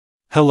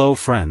Hello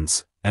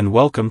friends, and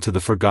welcome to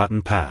the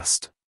Forgotten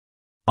Past.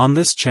 On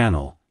this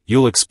channel,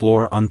 you'll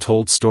explore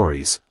untold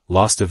stories,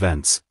 lost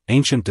events,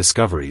 ancient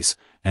discoveries,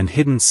 and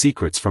hidden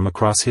secrets from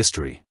across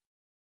history.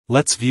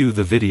 Let's view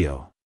the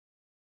video.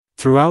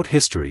 Throughout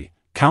history,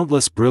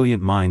 countless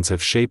brilliant minds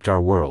have shaped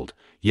our world,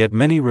 yet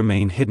many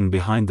remain hidden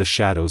behind the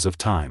shadows of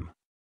time.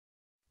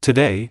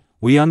 Today,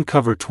 we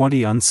uncover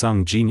 20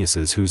 unsung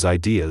geniuses whose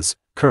ideas,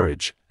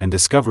 courage, and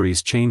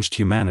discoveries changed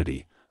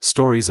humanity,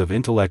 stories of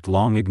intellect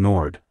long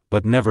ignored,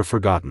 but never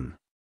forgotten.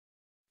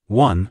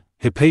 1.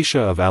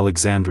 Hypatia of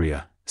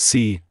Alexandria,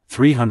 c.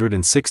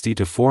 360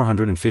 to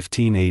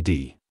 415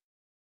 AD.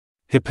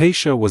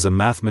 Hypatia was a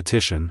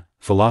mathematician,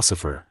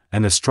 philosopher,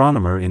 and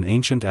astronomer in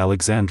ancient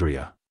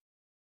Alexandria.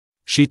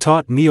 She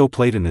taught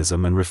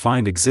Neoplatonism and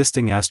refined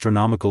existing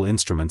astronomical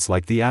instruments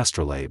like the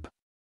astrolabe.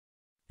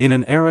 In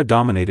an era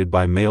dominated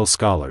by male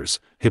scholars,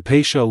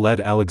 Hypatia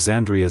led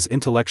Alexandria's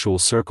intellectual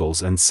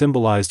circles and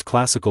symbolized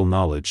classical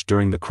knowledge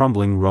during the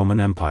crumbling Roman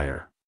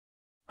Empire.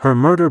 Her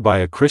murder by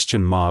a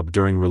Christian mob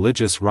during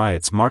religious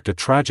riots marked a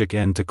tragic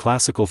end to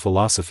classical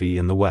philosophy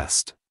in the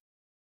West.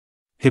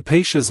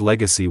 Hypatia's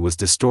legacy was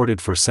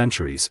distorted for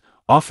centuries,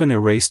 often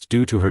erased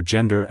due to her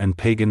gender and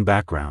pagan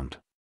background.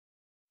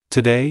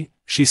 Today,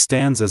 she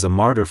stands as a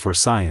martyr for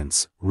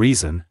science,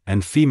 reason,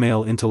 and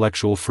female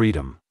intellectual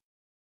freedom.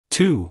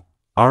 2.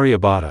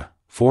 Aryabhata,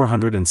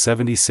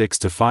 476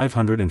 to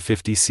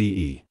 550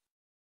 CE.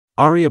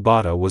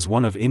 Aryabhata was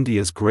one of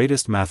India's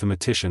greatest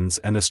mathematicians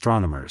and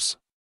astronomers.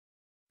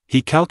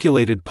 He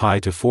calculated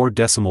pi to 4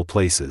 decimal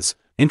places,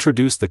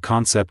 introduced the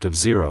concept of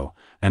zero,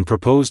 and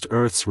proposed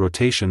Earth's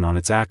rotation on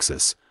its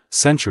axis,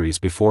 centuries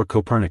before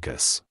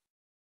Copernicus.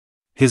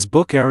 His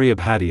book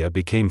Aryabhata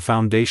became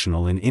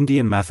foundational in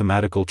Indian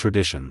mathematical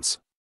traditions.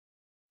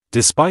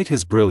 Despite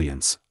his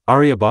brilliance,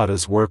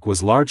 Aryabhata's work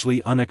was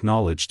largely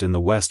unacknowledged in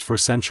the West for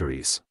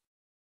centuries.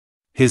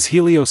 His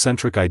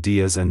heliocentric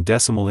ideas and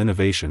decimal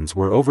innovations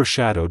were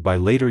overshadowed by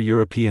later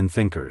European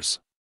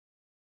thinkers.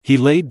 He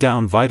laid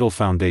down vital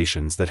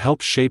foundations that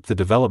helped shape the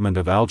development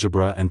of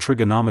algebra and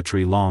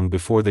trigonometry long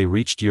before they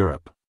reached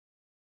Europe.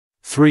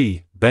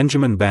 3.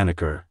 Benjamin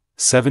Banneker,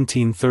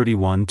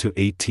 1731 to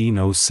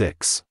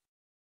 1806.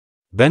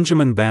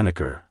 Benjamin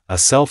Banneker, a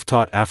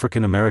self-taught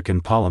African-American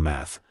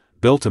polymath,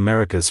 built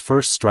America's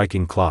first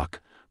striking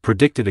clock,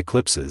 predicted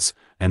eclipses,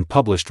 and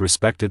published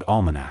respected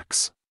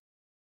almanacs.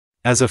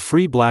 As a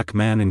free black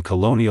man in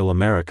colonial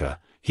America,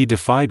 he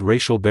defied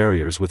racial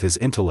barriers with his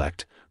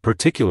intellect,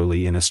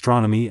 particularly in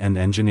astronomy and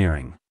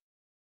engineering.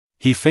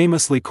 He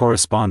famously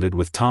corresponded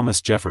with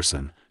Thomas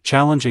Jefferson,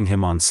 challenging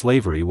him on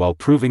slavery while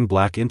proving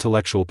black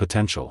intellectual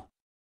potential.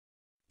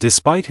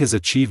 Despite his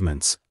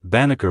achievements,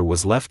 Banneker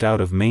was left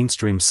out of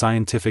mainstream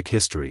scientific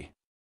history.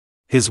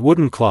 His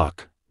wooden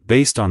clock,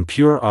 based on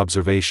pure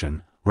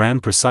observation, ran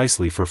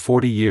precisely for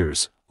 40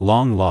 years,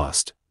 long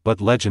lost, but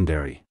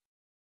legendary.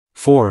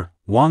 4.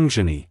 Wang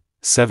Zheni,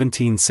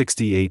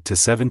 1768 to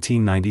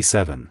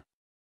 1797.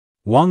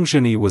 Wang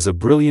Zheni was a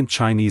brilliant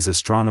Chinese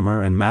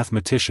astronomer and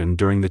mathematician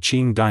during the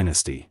Qing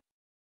dynasty.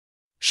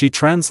 She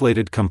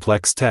translated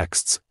complex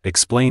texts,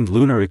 explained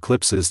lunar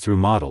eclipses through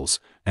models,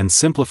 and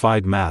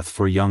simplified math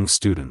for young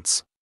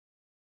students.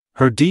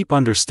 Her deep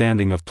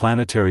understanding of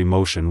planetary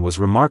motion was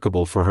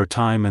remarkable for her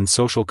time and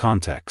social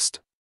context.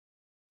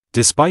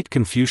 Despite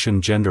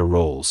Confucian gender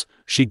roles,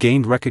 she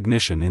gained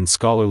recognition in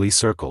scholarly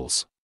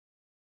circles.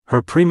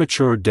 Her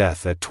premature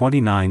death at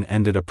 29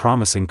 ended a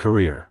promising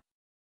career.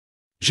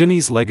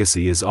 Zheni's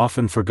legacy is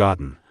often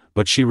forgotten,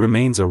 but she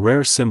remains a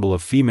rare symbol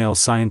of female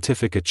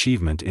scientific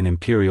achievement in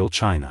imperial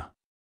China.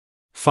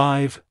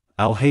 5.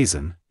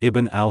 Alhazen,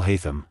 Ibn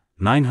al-Haytham,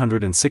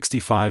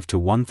 965 to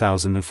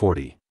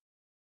 1040.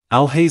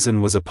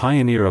 Alhazen was a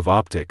pioneer of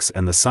optics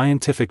and the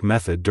scientific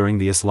method during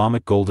the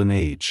Islamic Golden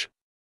Age.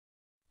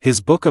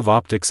 His book of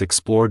optics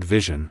explored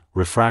vision,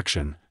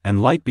 refraction,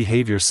 and light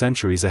behavior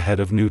centuries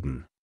ahead of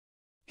Newton.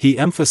 He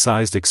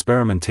emphasized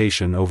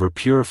experimentation over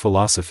pure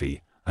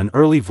philosophy, an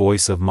early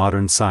voice of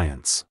modern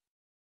science.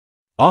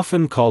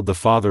 Often called the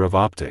father of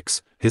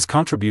optics, his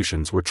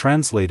contributions were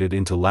translated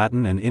into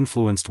Latin and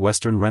influenced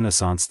Western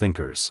Renaissance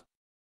thinkers.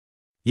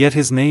 Yet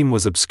his name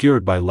was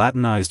obscured by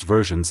Latinized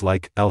versions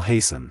like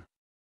Alhazen.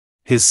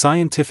 His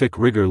scientific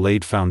rigor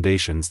laid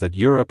foundations that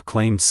Europe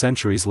claimed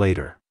centuries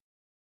later.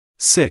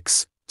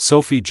 6.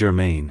 Sophie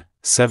Germain,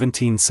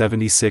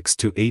 1776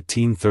 to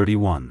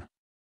 1831.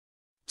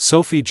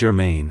 Sophie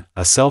Germain,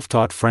 a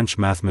self-taught French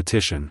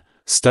mathematician,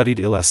 studied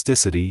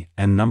elasticity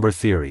and number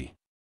theory.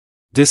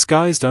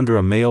 Disguised under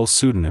a male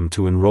pseudonym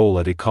to enroll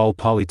at École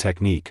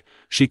Polytechnique,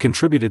 she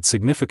contributed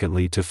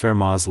significantly to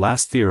Fermat's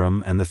last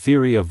theorem and the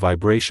theory of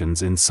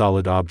vibrations in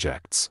solid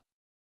objects.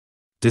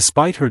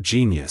 Despite her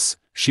genius,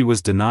 she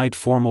was denied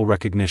formal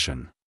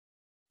recognition.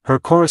 Her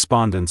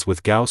correspondence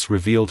with Gauss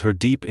revealed her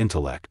deep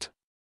intellect.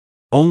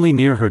 Only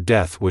near her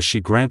death was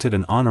she granted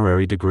an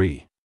honorary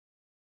degree.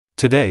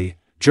 Today,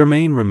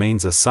 Germain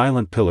remains a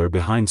silent pillar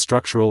behind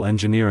structural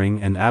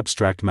engineering and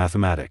abstract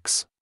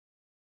mathematics.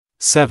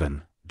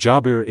 7.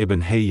 Jabir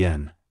ibn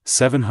Hayyan,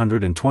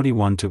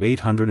 721 to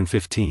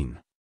 815.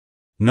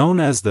 Known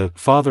as the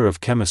father of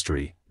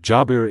chemistry,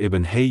 Jabir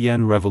ibn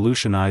Hayyan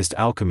revolutionized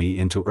alchemy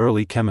into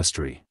early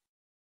chemistry.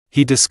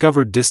 He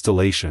discovered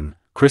distillation,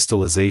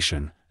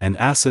 crystallization, and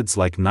acids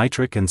like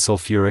nitric and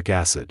sulfuric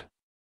acid.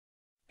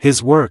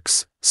 His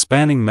works,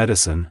 spanning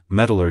medicine,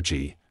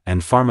 metallurgy,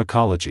 and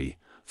pharmacology,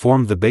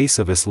 formed the base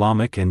of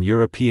Islamic and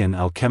European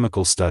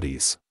alchemical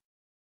studies.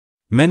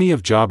 Many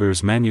of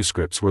Jabir's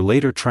manuscripts were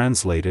later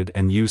translated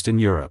and used in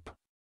Europe.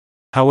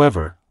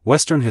 However,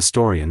 Western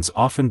historians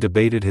often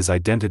debated his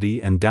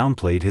identity and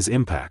downplayed his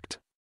impact.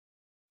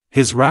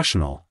 His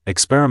rational,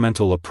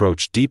 experimental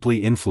approach deeply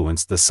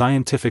influenced the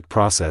scientific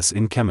process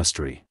in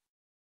chemistry.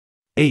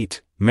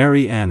 8.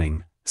 Mary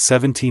Anning,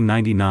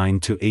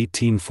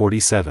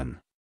 1799–1847.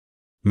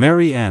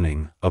 Mary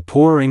Anning, a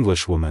poor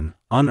Englishwoman,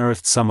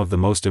 unearthed some of the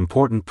most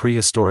important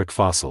prehistoric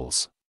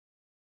fossils,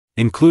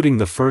 including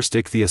the first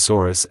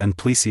ichthyosaurus and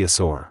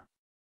plesiosaur.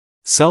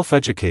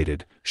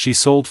 Self-educated, she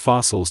sold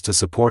fossils to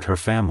support her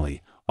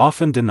family,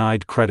 often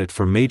denied credit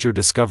for major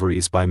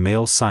discoveries by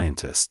male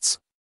scientists.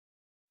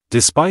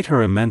 Despite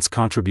her immense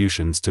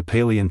contributions to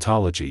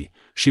paleontology,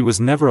 she was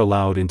never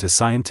allowed into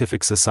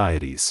scientific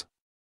societies.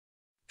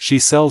 She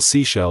sells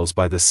seashells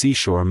by the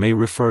seashore may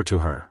refer to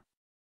her.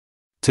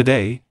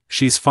 Today,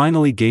 she's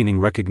finally gaining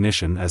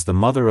recognition as the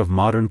mother of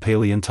modern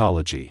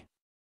paleontology.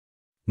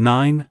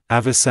 9.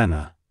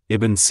 Avicenna,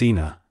 Ibn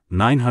Sina,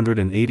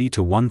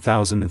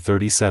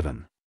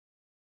 980–1037.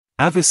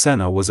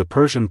 Avicenna was a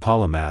Persian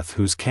polymath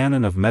whose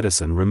canon of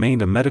medicine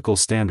remained a medical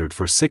standard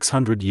for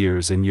 600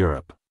 years in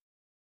Europe.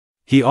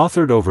 He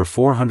authored over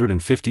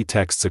 450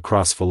 texts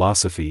across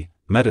philosophy,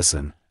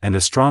 medicine, and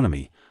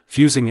astronomy,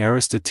 fusing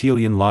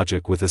Aristotelian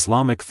logic with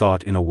Islamic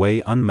thought in a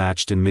way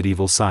unmatched in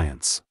medieval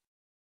science.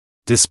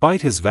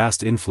 Despite his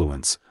vast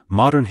influence,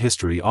 modern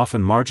history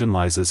often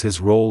marginalizes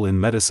his role in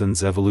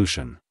medicine's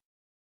evolution.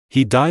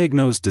 He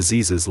diagnosed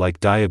diseases like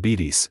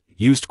diabetes,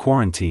 used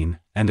quarantine,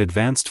 and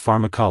advanced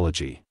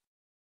pharmacology.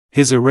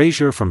 His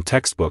erasure from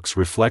textbooks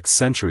reflects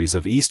centuries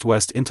of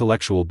East-West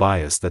intellectual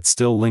bias that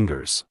still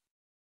lingers.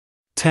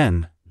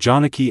 10.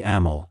 Janaki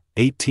Ammal,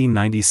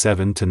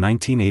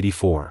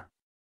 1897–1984.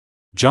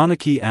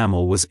 Janaki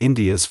Ammal was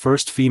India's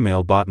first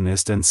female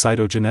botanist and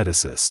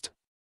cytogeneticist.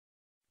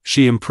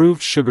 She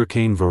improved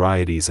sugarcane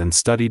varieties and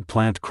studied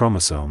plant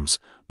chromosomes,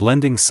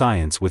 blending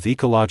science with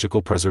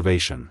ecological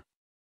preservation.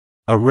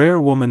 A rare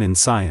woman in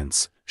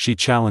science, she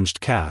challenged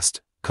caste,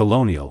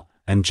 colonial,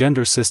 and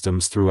gender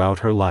systems throughout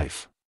her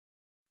life.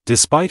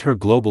 Despite her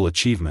global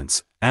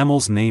achievements,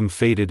 Ammal's name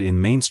faded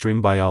in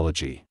mainstream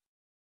biology.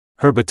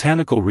 Her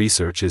botanical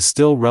research is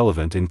still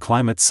relevant in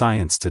climate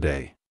science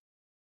today.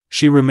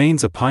 She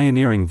remains a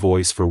pioneering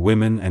voice for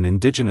women and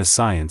indigenous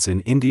science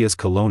in India's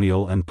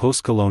colonial and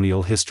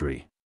post-colonial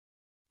history.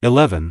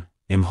 11.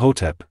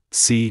 Imhotep,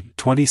 c.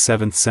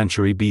 27th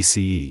century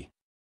BCE.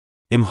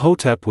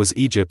 Imhotep was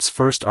Egypt's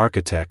first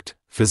architect,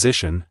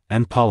 physician,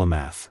 and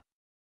polymath.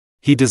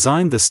 He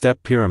designed the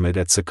step pyramid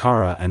at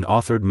Saqqara and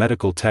authored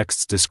medical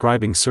texts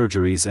describing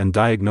surgeries and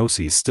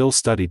diagnoses still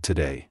studied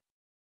today.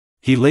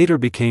 He later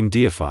became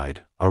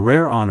deified, a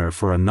rare honor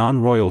for a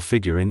non-royal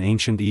figure in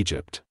ancient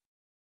Egypt.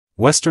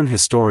 Western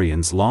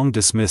historians long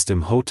dismissed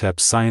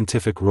Imhotep's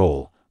scientific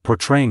role,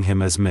 portraying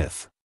him as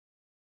myth.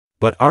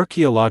 But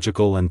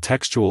archaeological and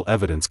textual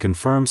evidence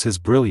confirms his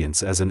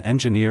brilliance as an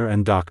engineer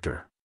and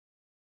doctor.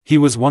 He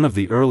was one of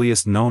the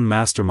earliest known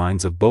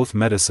masterminds of both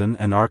medicine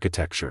and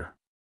architecture.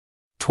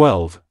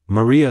 12.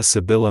 Maria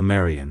Sibylla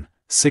Merian,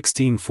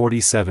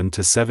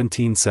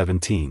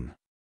 1647–1717.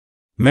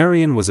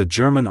 Merian was a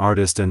German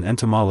artist and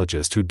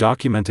entomologist who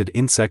documented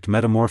insect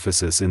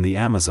metamorphosis in the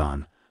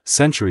Amazon,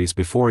 centuries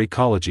before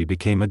ecology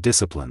became a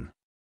discipline.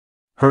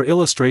 Her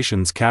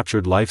illustrations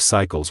captured life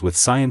cycles with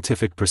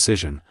scientific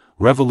precision,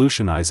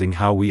 revolutionizing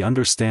how we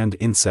understand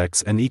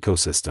insects and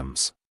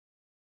ecosystems.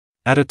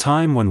 At a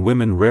time when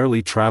women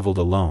rarely traveled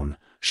alone,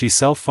 she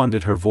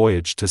self-funded her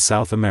voyage to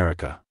South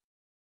America.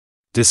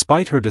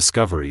 Despite her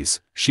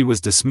discoveries, she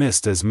was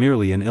dismissed as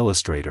merely an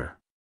illustrator.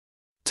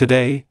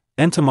 Today,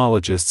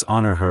 entomologists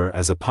honor her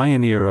as a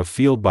pioneer of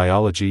field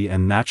biology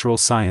and natural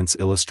science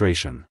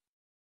illustration.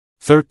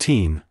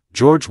 13.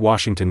 George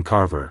Washington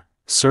Carver,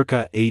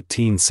 circa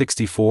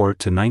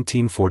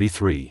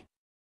 1864–1943.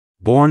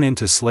 Born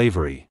into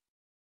slavery,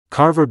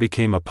 Carver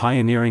became a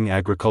pioneering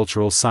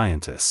agricultural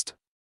scientist.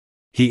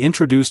 He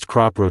introduced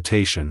crop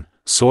rotation,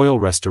 soil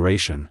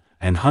restoration,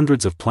 and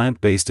hundreds of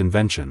plant-based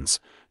inventions,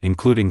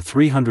 including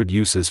 300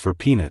 uses for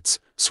peanuts,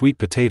 sweet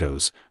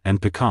potatoes,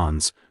 and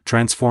pecans,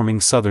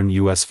 transforming southern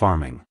U.S.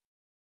 farming.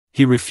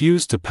 He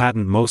refused to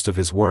patent most of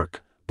his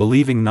work,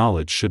 believing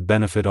knowledge should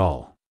benefit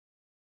all.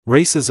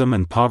 Racism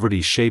and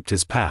poverty shaped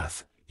his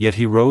path, yet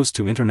he rose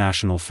to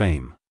international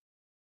fame.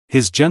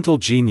 His gentle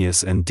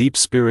genius and deep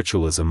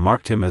spiritualism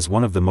marked him as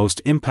one of the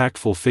most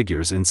impactful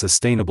figures in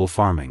sustainable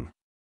farming.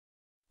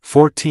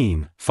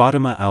 14.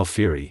 Fatima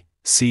al-Fihri,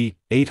 c.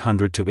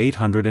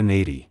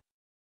 800–880.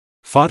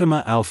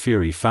 Fatima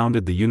al-Fihri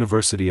founded the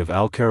University of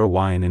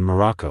Al-Qarawiyyin in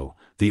Morocco,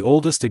 the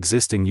oldest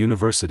existing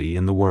university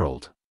in the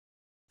world.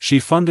 She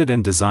funded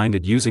and designed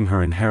it using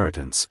her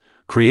inheritance,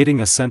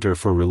 creating a center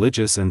for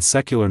religious and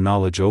secular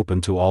knowledge open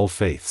to all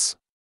faiths.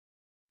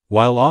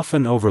 While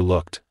often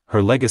overlooked,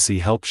 her legacy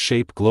helped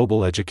shape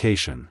global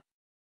education.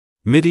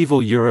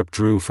 Medieval Europe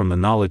drew from the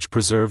knowledge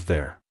preserved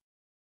there.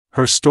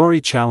 Her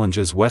story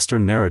challenges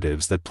Western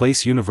narratives that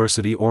place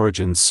university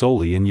origins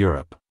solely in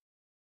Europe.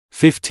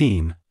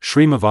 15.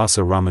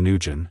 Srimavasa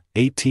Ramanujan,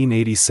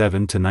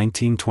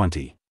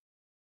 1887–1920.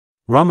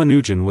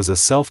 Ramanujan was a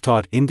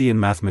self-taught Indian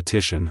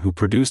mathematician who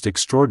produced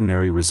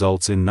extraordinary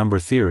results in number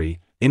theory,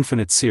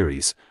 infinite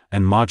series,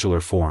 and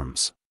modular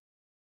forms.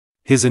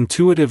 His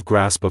intuitive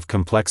grasp of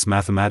complex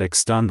mathematics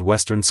stunned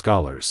Western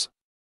scholars,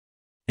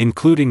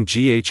 including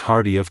G. H.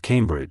 Hardy of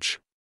Cambridge.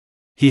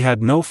 He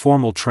had no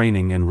formal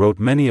training and wrote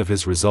many of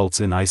his results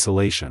in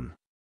isolation.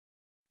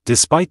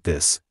 Despite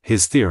this,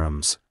 his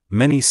theorems,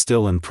 many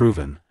still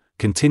unproven,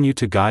 continue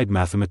to guide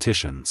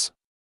mathematicians.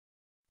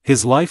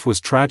 His life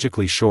was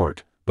tragically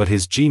short, but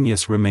his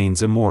genius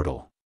remains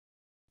immortal.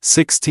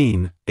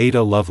 16.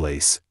 Ada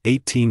Lovelace,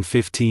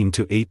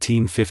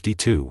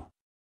 1815–1852.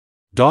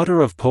 Daughter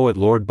of poet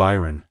Lord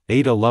Byron,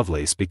 Ada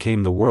Lovelace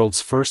became the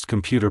world's first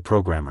computer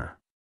programmer.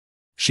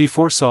 She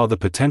foresaw the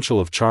potential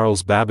of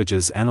Charles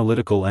Babbage's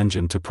analytical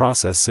engine to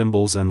process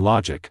symbols and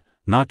logic,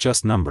 not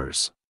just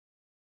numbers.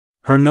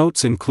 Her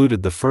notes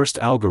included the first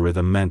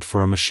algorithm meant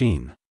for a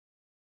machine.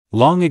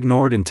 Long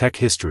ignored in tech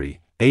history,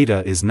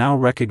 Ada is now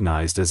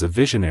recognized as a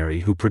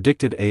visionary who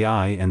predicted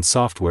AI and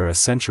software a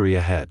century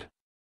ahead.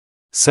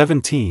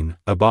 17.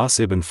 Abbas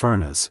ibn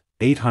Firnas,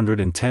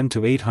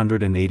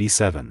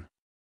 810–887.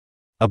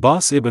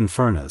 Abbas ibn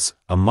Firnas,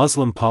 a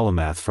Muslim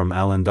polymath from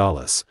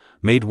Al-Andalus,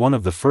 made one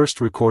of the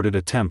first recorded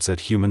attempts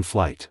at human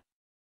flight.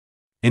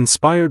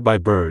 Inspired by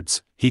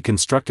birds, he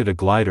constructed a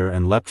glider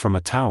and leapt from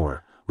a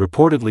tower,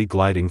 reportedly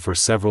gliding for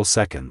several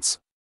seconds.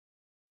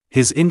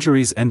 His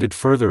injuries ended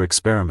further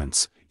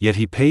experiments, yet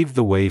he paved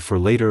the way for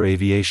later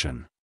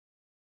aviation.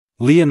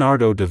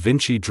 Leonardo da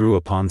Vinci drew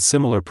upon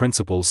similar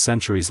principles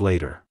centuries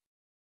later.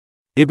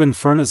 Ibn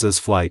Firnas's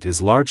flight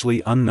is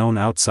largely unknown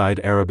outside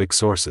Arabic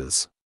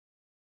sources.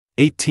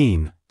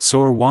 18.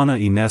 Sor Juana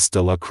Inés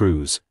de la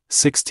Cruz,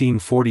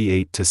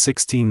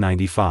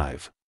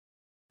 1648–1695.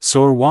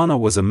 Sor Juana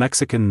was a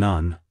Mexican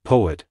nun,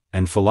 poet,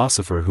 and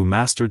philosopher who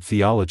mastered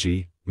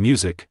theology,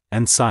 music,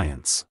 and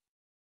science.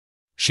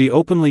 She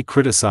openly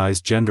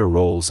criticized gender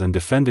roles and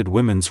defended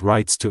women's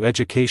rights to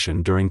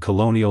education during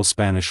colonial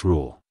Spanish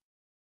rule.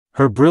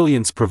 Her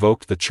brilliance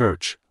provoked the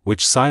Church,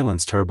 which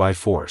silenced her by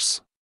force.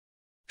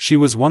 She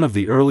was one of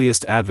the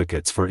earliest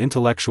advocates for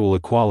intellectual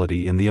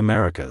equality in the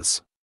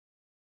Americas.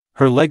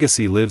 Her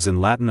legacy lives in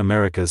Latin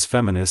America's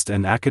feminist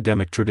and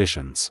academic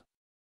traditions.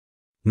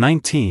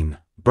 19.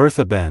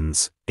 Bertha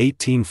Benz,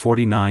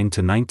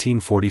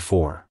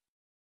 1849–1944.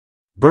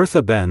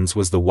 Bertha Benz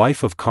was the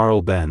wife of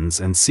Carl Benz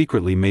and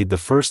secretly made the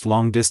first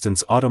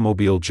long-distance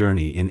automobile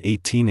journey in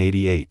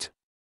 1888.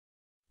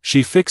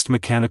 She fixed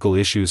mechanical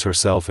issues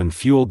herself and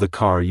fueled the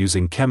car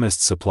using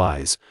chemist's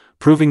supplies,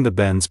 proving the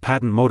Benz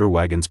patent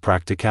motorwagon's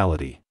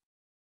practicality.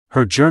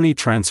 Her journey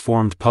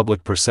transformed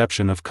public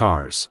perception of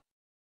cars.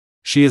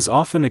 She is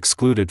often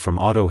excluded from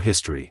auto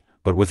history,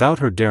 but without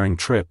her daring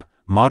trip,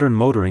 modern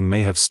motoring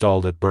may have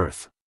stalled at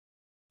birth.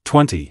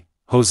 20.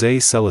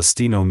 José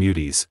Celestino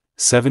Mutis,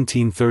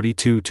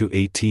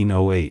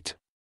 1732–1808.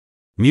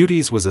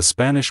 Mutis was a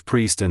Spanish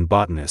priest and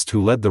botanist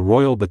who led the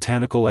Royal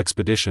Botanical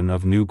Expedition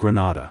of New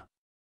Granada.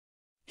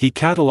 He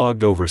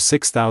catalogued over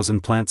 6,000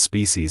 plant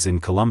species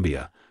in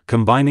Colombia,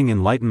 combining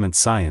Enlightenment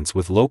science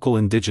with local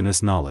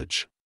indigenous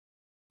knowledge.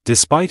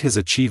 Despite his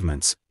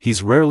achievements,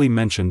 he's rarely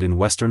mentioned in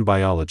Western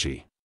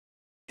biology.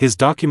 His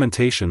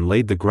documentation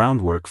laid the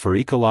groundwork for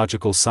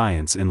ecological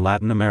science in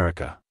Latin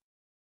America.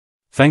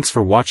 Thanks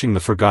for watching The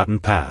Forgotten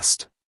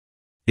Past.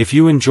 If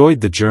you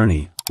enjoyed the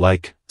journey,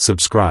 like,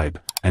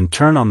 subscribe, and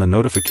turn on the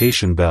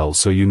notification bell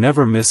so you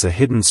never miss a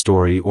hidden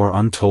story or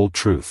untold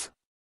truth.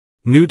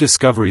 New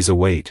discoveries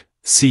await.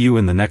 See you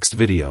in the next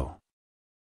video.